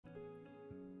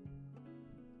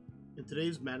In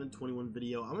today's Madden 21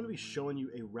 video, I'm going to be showing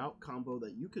you a route combo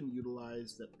that you can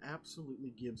utilize that absolutely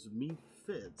gives me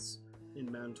fits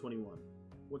in Madden 21.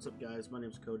 What's up guys, my name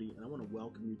is Cody and I want to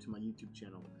welcome you to my YouTube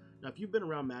channel. Now if you've been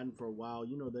around Madden for a while,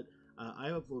 you know that I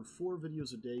upload 4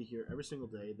 videos a day here every single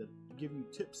day that give you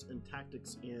tips and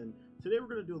tactics, and today we're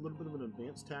going to do a little bit of an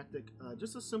advanced tactic,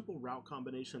 just a simple route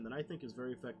combination that I think is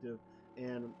very effective,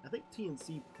 and I think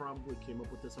ncaa probably came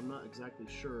up with this, I'm not exactly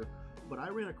sure, but I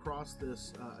ran across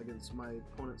this against my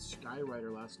opponent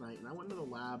Skyrider last night, and I went into the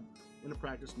lab in a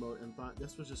practice mode and thought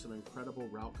this was just an incredible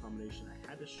route combination. I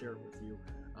had to share it with you.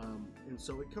 And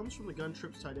so it comes from the gun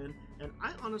trips tight end, and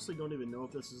I honestly don't even know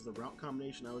if this is the route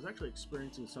combination. I was actually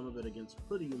experiencing some of it against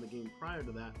Hoodie in the game prior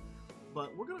to that,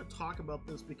 but we're going to talk about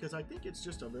this because I think it's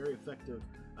just a very effective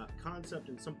concept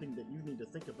and something that you need to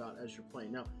think about as you're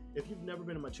playing. Now, if you've never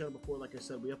been on my channel before, like I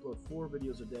said, we upload 4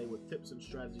 videos a day with tips and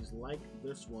strategies like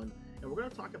this one, and we're going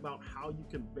to talk about how you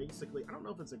can basically, I don't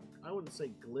know if it's I wouldn't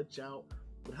say glitch out,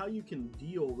 but how you can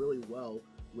deal really well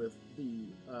with the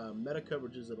meta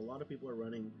coverages that a lot of people are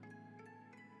running,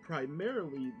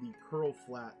 primarily the curl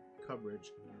flat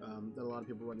coverage that a lot of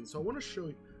people are running. So I want to show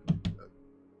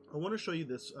you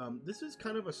this. This is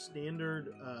kind of a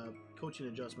standard coaching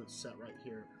adjustment set right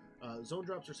here. Zone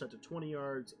drops are set to 20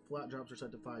 yards, flat drops are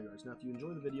set to 5 yards. Now if you enjoy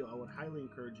the video, I would highly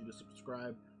encourage you to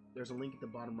subscribe. There's a link at the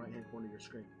bottom right hand corner of your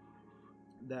screen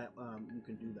that you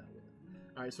can do that with.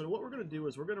 Alright, so what we're going to do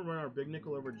is we're going to run our big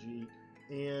nickel over G,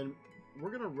 and we're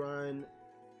going to run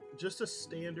just a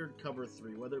standard cover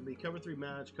 3, whether it be cover 3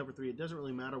 match, cover 3, it doesn't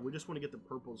really matter. We just want to get the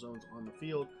purple zones on the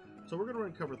field. So we're going to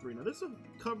run cover 3. Now this is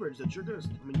a coverage that you're going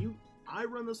to, I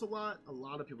run this a lot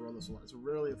of people run this a lot. It's a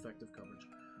really effective coverage.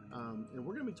 And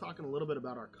we're going to be talking a little bit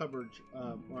about our coverage,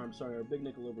 our big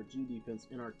nickel over G defense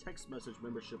in our text message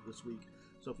membership this week.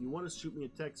 So if you want to shoot me a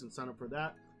text and sign up for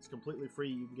that, it's completely free.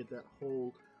 You can get that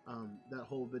whole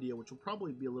video, which will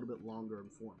probably be a little bit longer in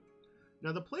form.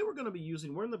 Now the play we're going to be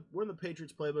using, we're in the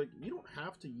Patriots playbook. You don't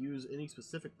have to use any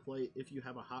specific play if you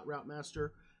have a hot route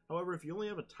master. However, if you only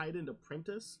have a tight end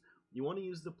apprentice, you want to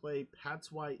use the play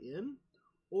Pats Y in,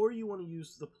 or you want to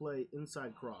use the play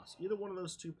inside cross. Either one of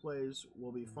those 2 plays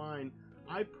will be fine.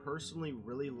 I personally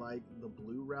really like the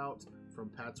blue route from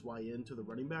Pats Y in to the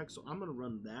running back, so I'm going to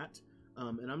run that,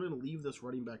 and I'm going to leave this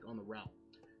running back on the route.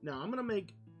 Now I'm going to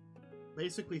make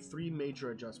basically 3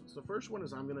 major adjustments. The first one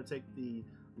is I'm going to take the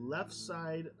left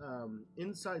side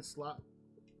inside slot,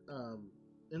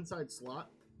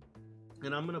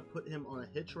 and I'm going to put him on a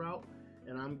hitch route,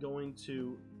 and I'm going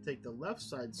to take the left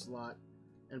side slot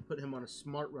and put him on a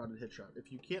smart routed hitch route.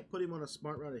 If you can't put him on a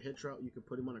smart routed hitch route, you can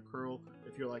put him on a curl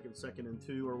if you're like in 2nd and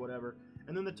 2 or whatever.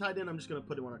 And then the tight end, I'm just going to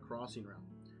put him on a crossing route.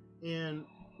 And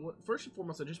first and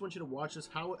foremost, I just want you to watch this,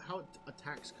 how it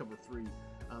attacks cover 3,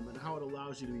 and how it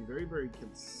allows you to be very, very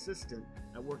consistent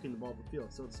at working the ball up the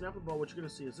field. So at snap the ball, what you're going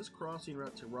to see is this crossing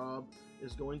route to Rob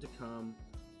is going to come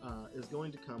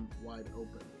wide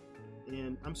open.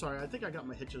 And I'm sorry, I think I got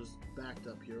my hitches backed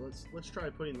up here. Let's try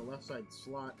putting the left side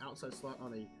slot, outside slot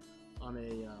on a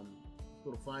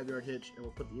little 5-yard hitch, and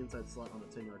we'll put the inside slot on a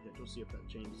 10-yard hitch. We'll see if that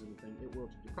changes anything. It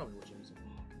probably will change something.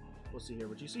 We'll see here.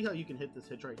 But you see how you can hit this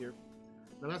hitch right here?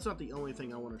 Now that's not the only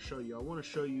thing I want to show you. I want to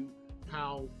show you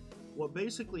how what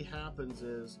basically happens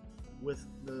is with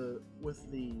the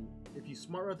if you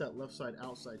smart route that left side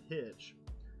outside hitch,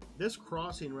 this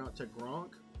crossing route to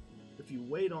Gronk, if you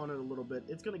wait on it a little bit,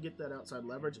 it's going to get that outside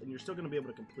leverage, and you're still going to be able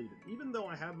to complete it. Even though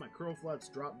I have my curl flats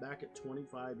drop back at 20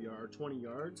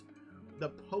 yards, the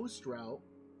post route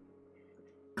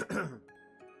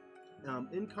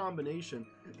in combination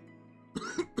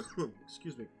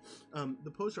excuse me,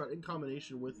 the post route in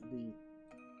combination with the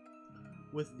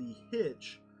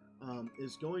hitch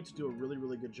is going to do a really,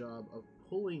 really good job of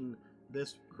pulling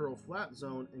this curl flat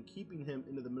zone and keeping him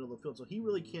into the middle of the field, so he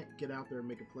really can't get out there and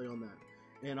make a play on that.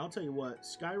 And I'll tell you what,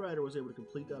 Skyrider was able to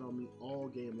complete that on me all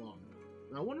game long.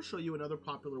 Now I want to show you another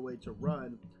popular way to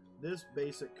run this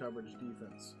basic coverage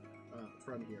defense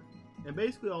from here. And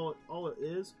basically all it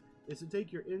is to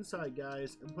take your inside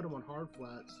guys and put them on hard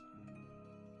flats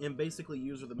and basically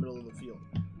use the middle of the field.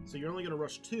 So you're only going to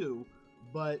rush 2,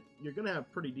 but you're going to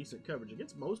have pretty decent coverage.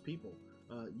 Against most people,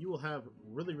 you will have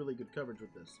really, really good coverage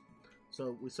with this.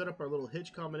 So we set up our little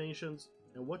hitch combinations,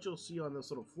 and what you'll see on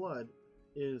this little flood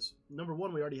is, number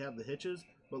 1, we already have the hitches,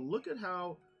 but look at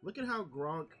how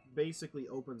Gronk basically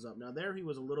opens up. Now there he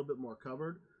was a little bit more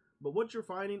covered, but what you're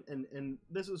finding, and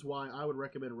this is why I would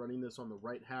recommend running this on the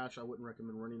right hash. I wouldn't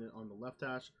recommend running it on the left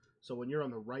hash. So when you're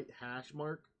on the right hash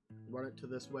mark, run it to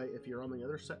this way. If you're on the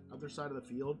other side of the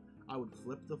field, I would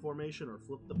flip the formation or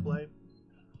flip the play.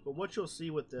 But what you'll see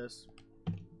with this,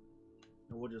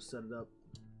 and we'll just set it up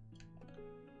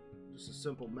Just a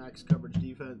simple max coverage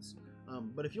defense.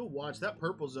 But if you'll watch, that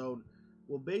purple zone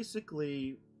will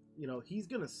basically, you know, he's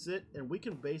going to sit, and we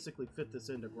can basically fit this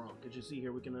into Gronk. As you see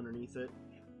here, we can underneath it,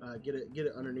 get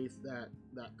it underneath that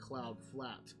cloud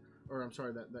flat, or I'm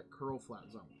sorry, that curl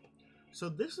flat zone. So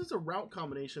this is a route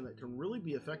combination that can really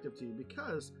be effective to you,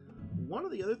 because one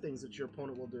of the other things that your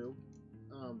opponent will do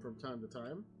from time to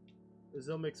time is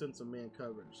they'll mix in some man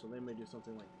coverage. So they may do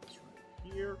something like this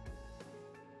right here,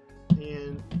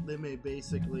 and they may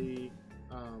basically,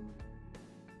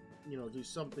 you know, do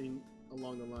something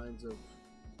along the lines of,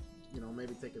 you know,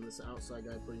 maybe taking this outside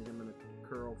guy, putting him in a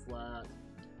curl flat,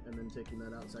 and then taking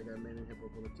that outside guy, manning him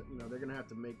up with a, you know, they're going to have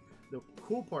to make, the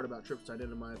cool part about trips tight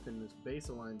end, in my opinion, is base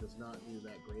align does not do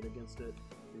that great against it.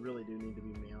 You really do need to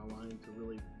be man aligned to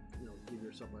really, you know, give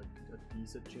yourself a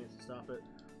decent chance to stop it.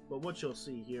 But what you'll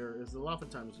see here is a lot of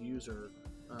times user,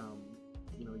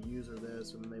 you know, user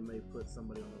this, and they may put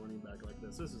somebody on the running back like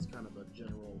this. This is kind of a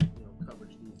general, you know,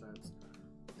 coverage defense.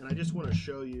 And I just want to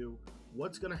show you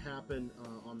what's going to happen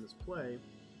on this play.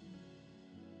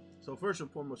 So first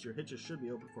and foremost, your hitches should be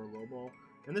open for a low ball,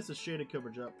 and this is shaded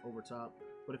coverage up over top.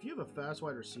 But if you have a fast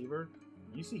wide receiver,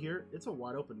 you see here, it's a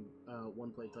wide open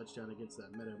one-play touchdown against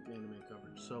that man-to-man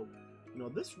coverage. So, you know,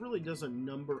 this really doesn't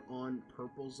number on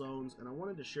purple zones, and I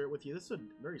wanted to share it with you. This is a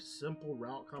very simple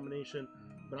route combination,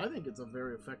 but I think it's a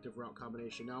very effective route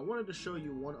combination. Now, I wanted to show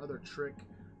you one other trick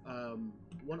of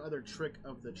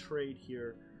the trade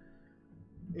here.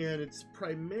 And it's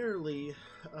primarily,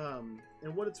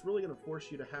 and what it's really going to force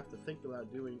you to have to think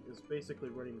about doing is basically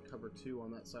running cover 2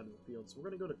 on that side of the field. So we're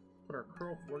going to go to put our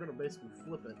curl, we're going to basically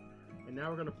flip it. And now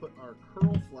we're going to put our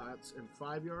curl flats in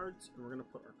 5 yards, and we're going to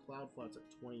put our cloud flats at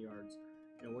 20 yards.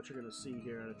 And what you're going to see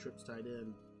here at a trips tight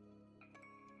end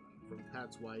from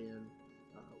Pat's YN,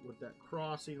 with that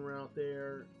crossing route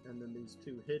there, and then these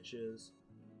 2 hitches,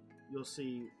 you'll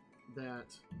see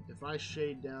that if I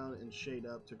shade down and shade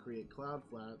up to create cloud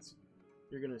flats,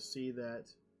 you're going to see that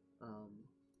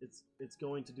it's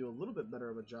going to do a little bit better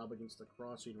of a job against the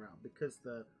crossing route, because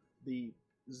the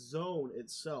zone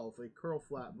itself, a curl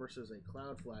flat versus a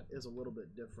cloud flat, is a little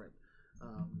bit different.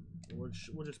 We'll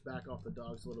just back off the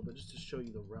dogs a little bit just to show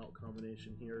you the route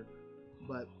combination here.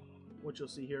 But what you'll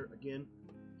see here, again,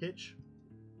 hitch.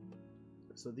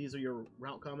 So these are your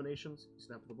route combinations.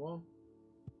 Snap the ball.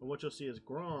 And what you'll see is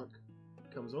Gronk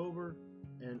comes over,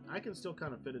 and I can still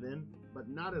kind of fit it in, but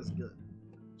not as good.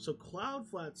 So cloud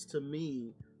flats, to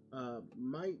me,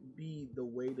 might be the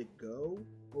way to go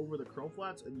over the curl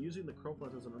flats, and using the curl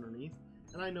flats as an underneath.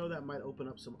 And I know that might open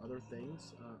up some other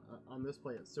things. On this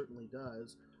play, it certainly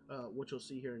does, which you'll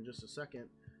see here in just a second.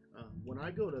 When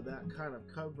I go to that kind of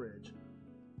coverage,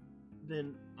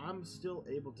 then I'm still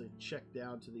able to check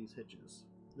down to these hitches.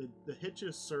 The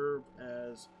hitches serve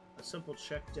as a simple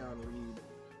check down read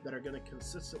that are going to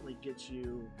consistently get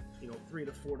you, 3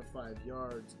 to 4 to 5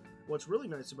 yards. What's really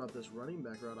nice about this running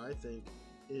back route, I think,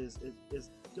 is it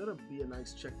is going to be a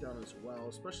nice check down as well,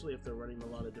 especially if they're running a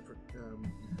lot of different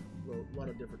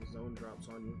zone drops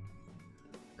on you.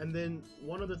 And then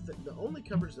one of the only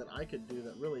coverage that I could do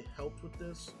that really helped with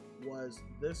this was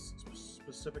this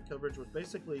specific coverage, was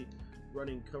basically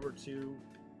running cover 2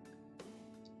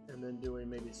 and then doing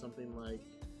maybe something like,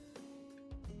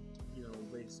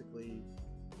 basically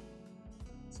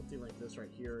something like this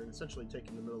right here, and essentially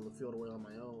taking the middle of the field away on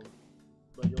my own.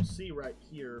 But you'll see right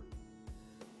here,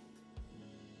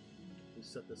 we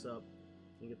set this up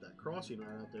and get that crossing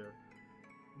right out there.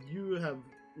 You have,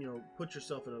 put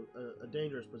yourself in a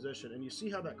dangerous position, and you see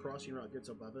how that crossing route gets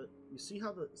above it. You see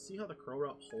how the curl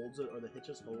route holds it, or the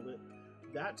hitches hold it.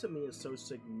 That to me is so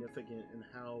significant in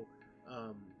how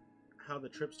the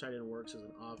trips tight end works as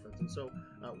an offense. And so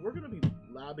we're going to be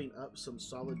labbing up some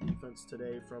solid defense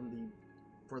today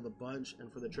for the bunch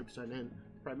and for the trips tight end,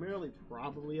 primarily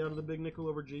probably out of the big nickel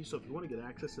over G. So if you want to get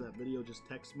access to that video, just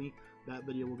text me. That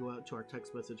video will go out to our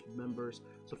text message members.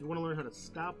 So if you want to learn how to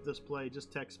stop this play,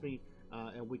 just text me,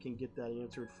 and we can get that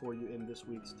answered for you in this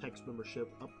week's text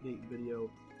membership update video.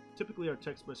 Typically our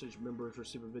text message members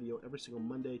receive a video every single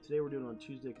Monday. Today we're doing it on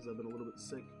Tuesday because I've been a little bit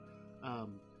sick.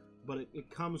 But it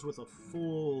comes with a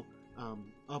full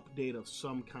update of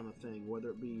some kind of thing, whether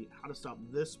it be how to stop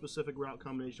this specific route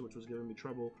combination, which was giving me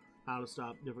trouble, how to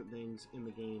stop different things in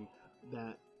the game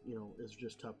that, is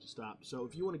just tough to stop. So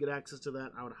if you want to get access to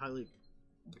that, I would highly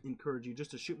encourage you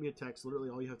just to shoot me a text. Literally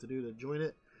all you have to do to join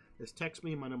it is text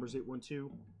me. My number is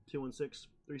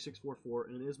 812-216-3644,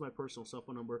 and it is my personal cell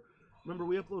phone number. Remember,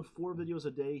 we upload 4 videos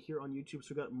a day here on YouTube, so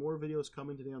we've got more videos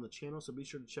coming today on the channel, so be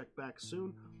sure to check back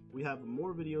soon. We have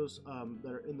more videos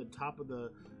that are in the top of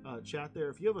the chat there.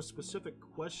 If you have a specific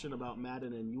question about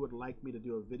Madden and you would like me to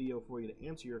do a video for you to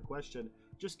answer your question,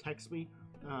 just text me.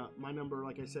 My number,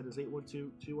 like I said, is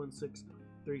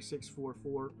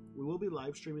 812-216-3644. We will be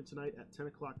live streaming tonight at 10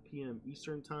 o'clock p.m.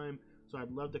 Eastern Time, so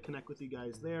I'd love to connect with you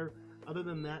guys there. Other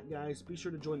than that, guys, be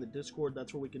sure to join the Discord.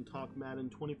 That's where we can talk Madden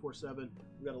 24/7.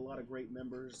 We've got a lot of great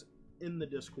members in the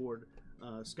Discord.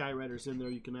 Skyrider's in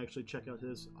there. You can actually check out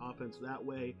his offense that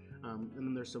way. And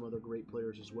then there's some other great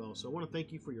players as well. So I want to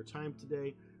thank you for your time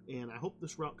today, and I hope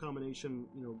this route combination,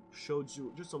 showed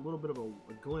you just a little bit of a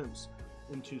glimpse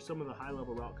into some of the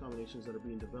high-level route combinations that are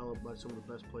being developed by some of the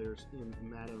best players in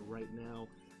Madden right now.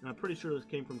 And I'm pretty sure this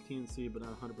came from TNC, but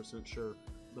not 100% sure.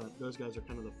 But those guys are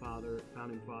kind of the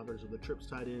founding fathers of the trips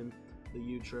tied in, the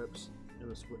U-trips,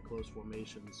 and the split close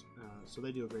formations. So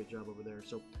they do a great job over there.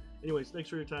 So anyways, thanks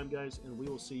for your time, guys, and we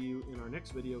will see you in our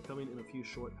next video coming in a few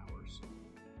short hours.